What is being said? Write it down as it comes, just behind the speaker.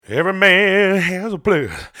Every man has a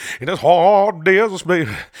place, and his heart there's a space,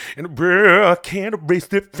 and a prayer can't erase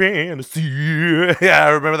the fantasy. Yeah, I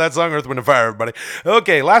remember that song, Earth, Wind, and Fire, everybody.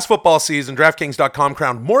 Okay, last football season, DraftKings.com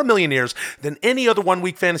crowned more millionaires than any other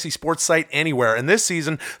one-week fantasy sports site anywhere, and this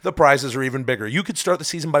season, the prizes are even bigger. You could start the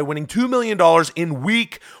season by winning $2 million in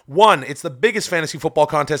week one. It's the biggest fantasy football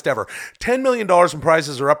contest ever. $10 million in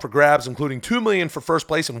prizes are up for grabs, including $2 million for first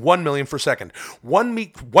place and $1 million for second. One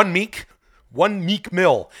Meek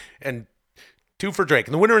Mill, and 2 for Drake.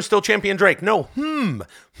 And the winner is still champion Drake. No,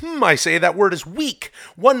 I say that word is weak.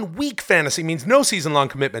 1 week fantasy means no season-long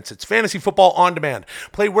commitments. It's fantasy football on demand.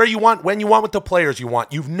 Play where you want, when you want, with the players you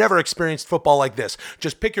want. You've never experienced football like this.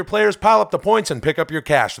 Just pick your players, pile up the points, and pick up your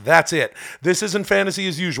cash. That's it. This isn't fantasy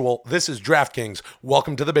as usual. This is DraftKings.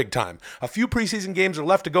 Welcome to the big time. A few preseason games are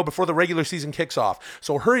left to go before the regular season kicks off.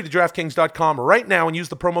 So hurry to DraftKings.com right now and use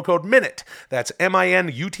the promo code MINUTE. That's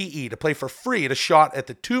MINUTE to play for free at a shot at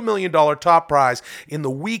the $2 million top prize in the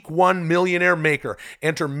Week 1 Millionaire Maker.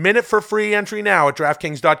 Enter Minute for free entry now at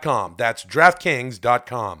DraftKings.com. That's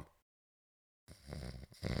DraftKings.com.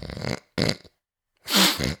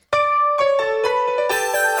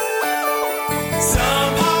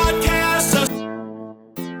 Some podcasts are...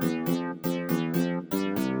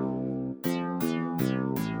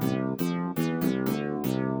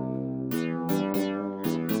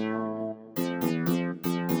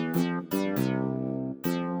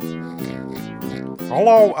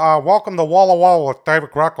 Hello, welcome to Walla with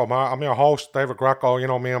David Greco. I'm your host, David Greco. You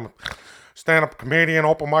know me, I'm a stand-up comedian,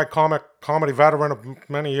 open mic comedy veteran of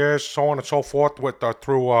many years, so on and so forth, through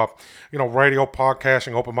radio,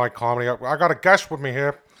 podcasting, open mic comedy. I got a guest with me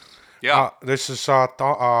here. Yeah. This is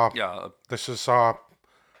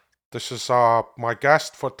my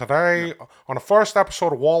guest for today on the first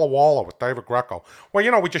episode of Walla with David Greco.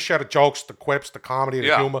 Well, we just share the jokes, the quips, the comedy,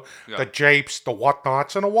 the humor, the japes, the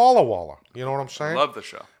whatnots, and the Walla. You know what I'm saying? I love the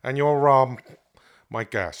show. And you're my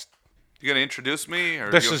guest. You gonna introduce me, or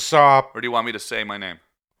or do you want me to say my name?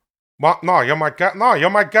 No, you're my guest. No, you're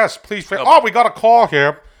my guest. Please. We got a call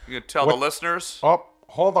here. You gonna tell the listeners? Oh,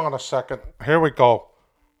 hold on a second. Here we go.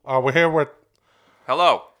 We're here with.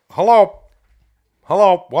 Hello.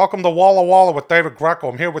 Welcome to Walla with David Greco.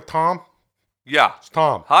 I'm here with Tom. Yeah. It's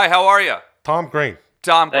Tom. Hi. How are you? Tom Green.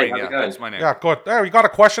 Tom Hey, Green. Yeah, that's my name. Yeah, good. Hey, you got a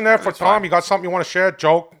question there for Tom? fine. You got something you want to share?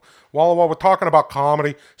 Joke? Walla, we're talking about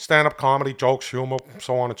comedy, stand-up comedy, jokes, humor,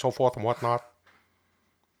 so on and so forth and whatnot.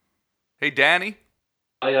 Hey, Danny.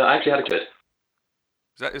 I actually had a kid.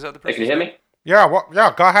 Is that the person? Hey, can you hear me? Yeah.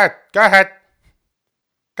 Go ahead.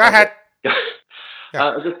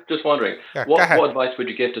 Just wondering, Yeah, go ahead. what advice would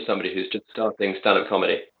you give to somebody who's just starting stand-up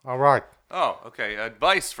comedy? All right. Oh, okay.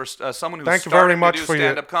 Advice for someone who's Thank you very starting much to do for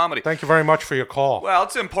stand-up comedy. Thank you very much for your call. Well,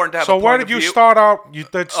 it's important to have. So a point where of did you view. start out? You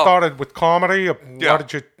started with comedy. Yeah. What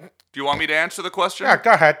did you? Do you want me to answer the question? Yeah,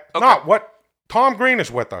 go ahead. Okay. No, what? Tom Green is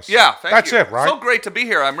with us. Yeah, That's you. it, right? So great to be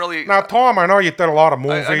here. I'm really. Now, Tom, I know you did a lot of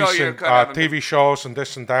movies I know you're and kind of TV shows and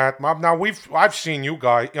this and that. Now I've seen you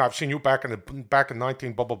guys. I've seen you back in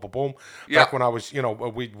 19 boom. Yeah. Back when I was,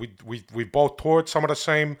 we both toured some of the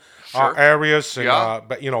same Sure. areas. And, Yeah.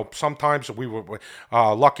 but sometimes we were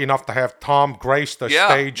lucky enough to have Tom grace the Yeah.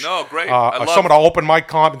 stage. No, great. Some of the open mic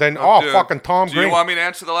Then Dude, fucking Tom do Green. you want me to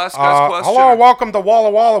answer the last guy's question? Hello, welcome to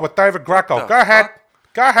Walla with David Greco. the Go ahead. fuck?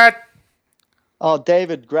 Go ahead. Oh,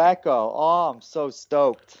 David Greco. Oh, I'm so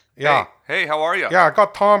stoked. Yeah. Hey, how are you? Yeah, I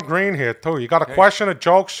got Tom Green here, too. You got a question, a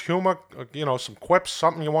jokes, humor, some quips,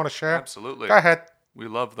 something you want to share? Absolutely. Go ahead. We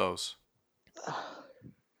love those.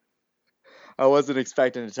 I wasn't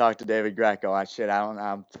expecting to talk to David Greco.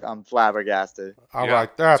 I'm flabbergasted. All Yeah. right.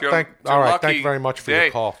 It's your Thank lucky you very much for day.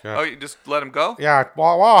 your call. Yeah. Oh, you just let him go? Yeah,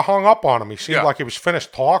 well, I hung up on him. He seemed Yeah. like he was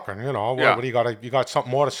finished talking, Yeah. What do you got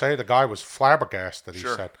something more to say? The guy was flabbergasted, he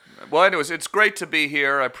Sure. said. Well, anyways, it's great to be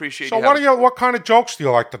here. I appreciate So you. what kind of jokes do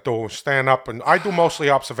you like to do? Stand up, and I do mostly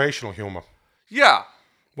observational humor. Yeah.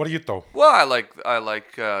 What do you do? Well, I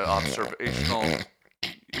like observational.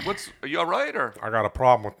 Are you all right, or? I got a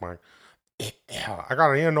problem with my. I got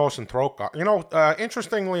an ear, nose, and throat.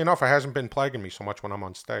 Interestingly enough, it hasn't been plaguing me so much when I'm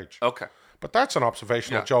on stage. Okay. But that's an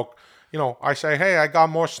observational Yeah. joke. I say, hey, I got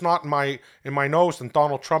more snot in my nose than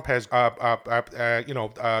Donald Trump has,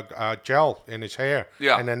 gel in his hair.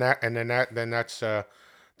 Yeah. And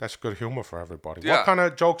that's good humor for everybody. Yeah. What kind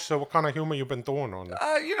of jokes? What kind of humor you been doing on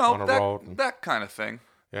a road? That kind of thing.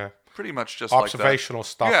 Yeah. Pretty much just Observational like that.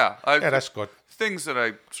 stuff. Yeah. That's good. Things that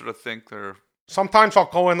I sort of think they're. Sometimes I'll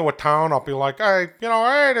go into a town. I'll be like, hey,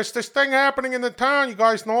 there's this thing happening in the town. You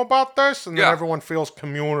guys know about this? And then Yeah. everyone feels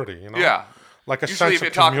community. Yeah. like a Usually, sense if you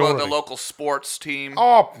of talk community. about the local sports team,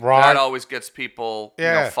 Oh, right. that always gets people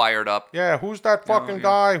fired up. Yeah, who's that fucking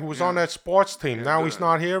guy who was on that sports team? Now he's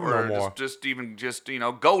not here no more. Just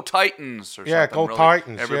go Titans or something. Yeah, go really.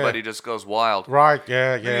 Titans. Everybody just goes wild. Right,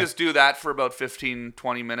 yeah. You just do that for about 15,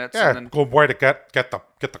 20 minutes. Yeah, and then, good way to get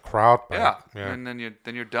the crowd back. yeah, and then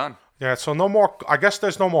you're done. Yeah, so no more. I guess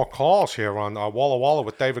there's no more calls here on Walla Walla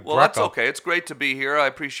with David Well, Greco. that's okay. It's great to be here. I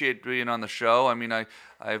appreciate being on the show. I mean,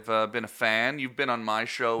 I've been a fan. You've been on my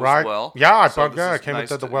show as well. Yeah, I came nice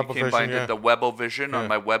into the you came by and Webovision. did the Webovision on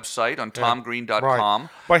my website on tomgreen.com. Right.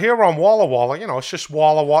 But here on Walla Walla, it's just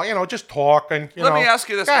Walla Walla, just talking. Let me ask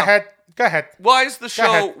you this Go now. ahead. Go ahead. Why is the show?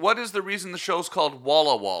 ahead. What is the reason the show's called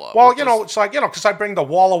Walla Walla? Well, it's like, because I bring the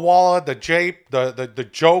Walla Walla, the jape, the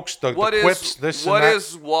jokes, the quips, this and that. What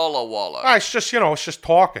is Walla Walla? It's just, it's just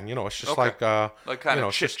talking, it's just Okay. like kind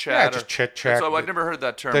of chit chat. Yeah, just chit chat. So I've never heard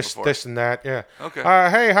that term before. This and that, yeah. Okay.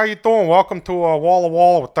 Hey, how you doing? Welcome to Walla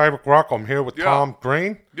Walla with David Greco. I'm here with Tom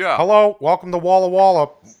Green. Yeah. Hello. Welcome to Walla Walla.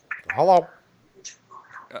 Hello.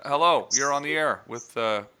 Hello. You're on the air with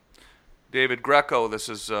David Greco. This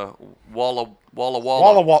is Walla Walla.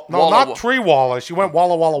 Walla Walla. No, not Tree Wallace. You went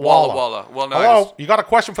Walla Walla Walla. Walla Walla. Well, no. Hello. You got a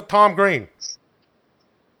question for Tom Green?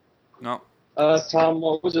 No. Tom,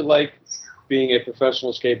 what was it like being a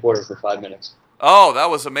professional skateboarder for 5 minutes? Oh, that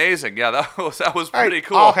was amazing. Yeah, that was pretty Hey,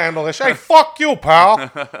 cool. I'll handle this. Hey, fuck you, pal.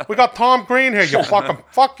 We got Tom Green here. You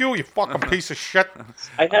fuck you piece of shit.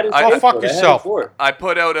 I had it. Go fuck yourself. I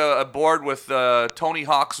put out a board with Tony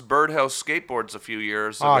Hawk's Birdhouse skateboards a few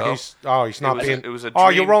years ago. He's not being. It was a Oh,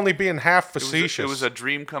 dream. you're only being half facetious. It was a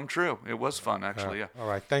dream come true. It was fun, actually. Yeah. All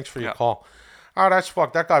right. Thanks for your call. Oh, that's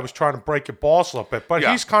fucked. That guy was trying to break your balls a little bit, but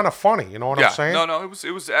he's kind of funny. You know what I'm saying? No. It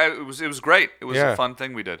was great. It was a fun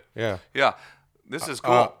thing we did. Yeah. Yeah. This is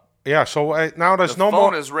cool. Yeah. So now there's no more. The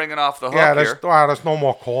phone is ringing off the hook here. There's no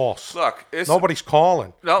more calls. Look, nobody's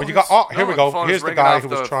calling. No, but you got. Oh, here we go. Here's the guy who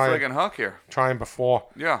was trying. Hook here. Trying before.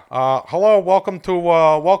 Yeah. Hello. Welcome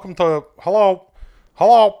to. Hello.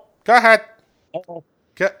 Go ahead. Go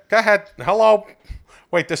ahead. Hello.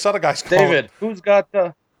 Wait, this other guy's calling. David, who's got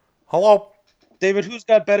Hello. David, who's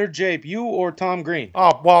got better jape, you or Tom Green?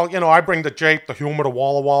 Oh, well, I bring the jape, the humor, the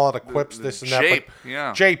Walla Walla, the quips, this and that. Jape,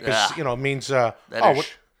 yeah. Jape is, means... That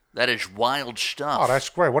is wild stuff. Oh, that's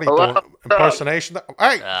great. What are you doing? Impersonation?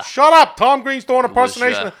 Hey, shut up. Tom Green's doing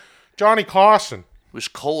impersonation of Johnny Carson. It was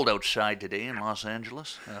cold outside today in Los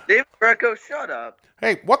Angeles. David Greco, shut up.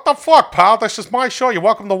 Hey, what the fuck, pal? This is my show. You're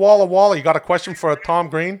welcome to Walla Walla. You got a question for Tom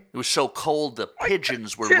Green? It was so cold the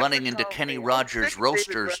pigeons were running into Kenny Rogers'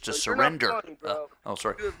 roasters to surrender.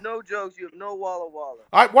 Sorry. You have no jokes. You have no Walla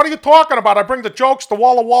Walla. What are you talking about? I bring the jokes, the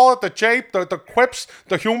Walla Walla, the jape, the quips,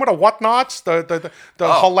 the humor, the whatnots, the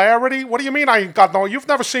hilarity. What do you mean I ain't got no? You've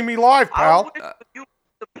never seen me live, pal. I wish if you were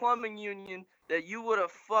the plumbing union that you would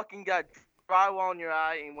have fucking got drywall in your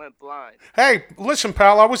eye and went blind. Hey, listen,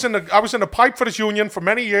 pal. I was in the pipe fitters union for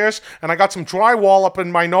many years, and I got some drywall up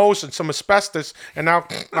in my nose and some asbestos, and now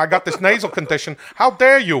I got this nasal condition. How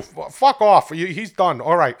dare you? Fuck off. He's done.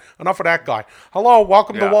 All right, enough of that guy. Hello,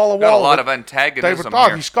 welcome to Walla Walla. Got a lot of antagonism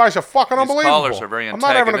here. These guys are fucking unbelievable. Callers are very I'm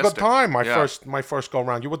not having a good antagonistic. time. My first go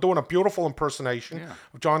round. You were doing a beautiful impersonation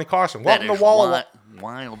of Johnny Carson. Welcome That to is Walla Walla.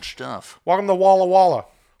 wild stuff. Welcome to Walla Walla.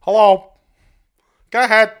 Hello. Go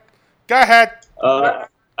ahead. I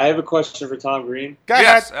have a question for Tom Green. Go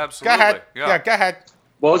Yes, ahead. absolutely. Go ahead. Yeah. Go ahead.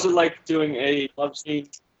 What was it like doing a love scene?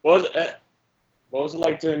 What was it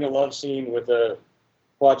like doing a love scene with a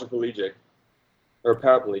quadriplegic or a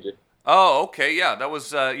paraplegic? Oh, okay, yeah. That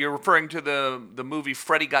was you're referring to the movie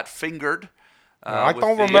Freddy Got Fingered. I with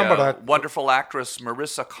don't the, remember that. Wonderful actress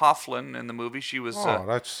Marissa Coughlan in the movie. She was.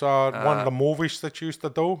 That's one of the movies that you used to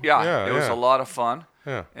do. Yeah, it was a lot of fun.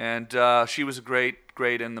 Yeah. And she was great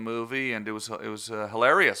in the movie, and it was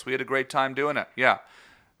hilarious. We had a great time doing it. Yeah.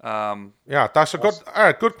 Yeah, that's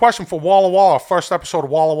a good question for Walla Walla. First episode of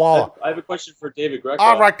Walla Walla. I have a question for David Greco.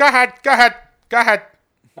 All right, go ahead.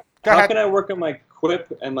 How can I work on my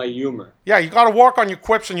quip and my humor? Yeah, you got to work on your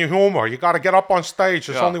quips and your humor. You got to get up on stage.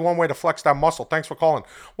 There's only one way to flex that muscle. Thanks for calling.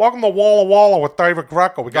 Welcome to Walla Walla with David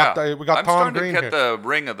Greco. We got I'm Tom starting Green to here. get the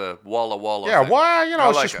ring of the Walla Walla. Yeah, thing. well, I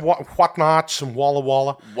it's like just it. whatnots and Walla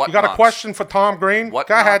Walla. You got a Whatnots. question for Tom Green? Go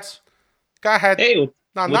ahead. Go ahead. Hey,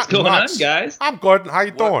 No, what's not going nuts. on, guys? I'm good. How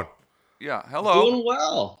you doing? Yeah. Hello. Doing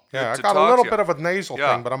well. Yeah, I to got a talk little to you. bit of a nasal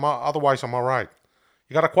Yeah. thing, but otherwise I'm all right.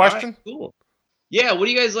 You got a All question? right, cool. Yeah, what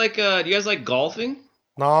do you guys like? Do you guys like golfing?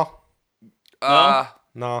 No. My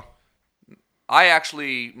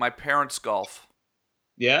parents golf.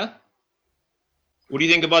 Yeah. What do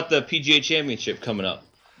you think about the PGA Championship coming up?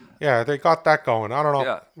 Yeah, they got that going. I don't know.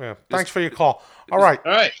 Yeah. Yeah. Thanks for your call. All right.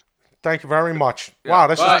 All right. Thank you very much. Yeah. Wow,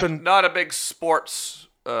 this has But been. not a big sports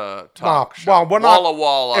talk Nah, show. well, we're not. Walla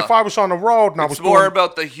Walla. If I was on the road and I was It's more doing,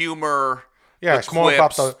 about the humor. yeah, the it's more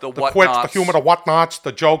about quips, the whatnots. quips, the humor, the whatnots,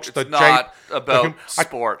 the jokes, It's the not about hum-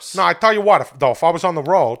 sports. No, I tell you what, if I was on the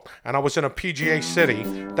road and I was in a PGA city,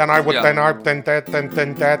 then I would Yeah. then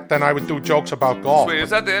I would do jokes about golf. Wait, is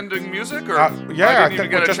that the ending music? Or Yeah, I I didn't even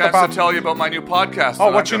think get we're a just chance about- to tell you about my new podcast. Oh,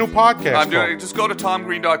 that what's I'm your new doing. podcast I'm doing. called? Just go to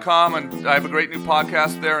tomgreen.com, and I have a great new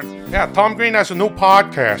podcast there. And Yeah, Tom Green has a new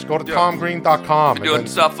podcast. Go to Yeah. tomgreen.com. I'm doing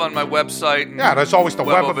stuff on my website. And Yeah, there's always the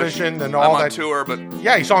Webovision. Webovision and I'm all on that. tour, but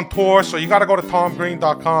Yeah, he's on tour, so you got to go to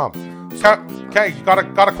tomgreen.com. Okay, you got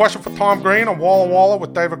a question for Tom Green on Walla Walla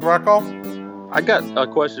with David Greco? I got a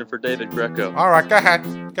question for David Greco. All right, go ahead.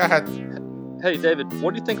 Go ahead. Hey, David,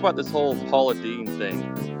 what do you think about this whole Paula Dean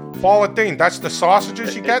thing? Paula Dean, that's the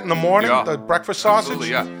sausages you get in the morning, Yeah. the breakfast sausage?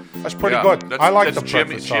 absolutely, yeah. That's pretty Yeah, good. That's, I like that's the Jimmy,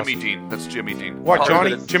 breakfast Jimmy sausage. Dean. That's Jimmy Dean. What, Paula-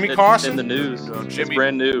 Johnny? It's- Jimmy it's Carson? in the news. No, It's Jimmy-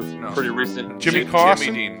 brand new, No. pretty recent. Jimmy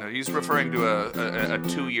Carson? Jimmy Dean. He's referring to a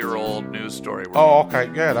 2-year-old news story. where- Oh,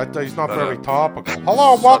 okay. Yeah, he's not But, very topical.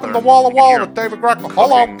 Hello, welcome to Southern Walla Walla Europe with David Greco.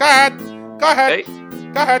 Hello, cooking. go ahead. Go ahead. Hey,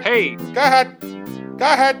 Go ahead. hey, Go ahead. Go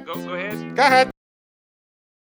ahead. go ahead. Go ahead.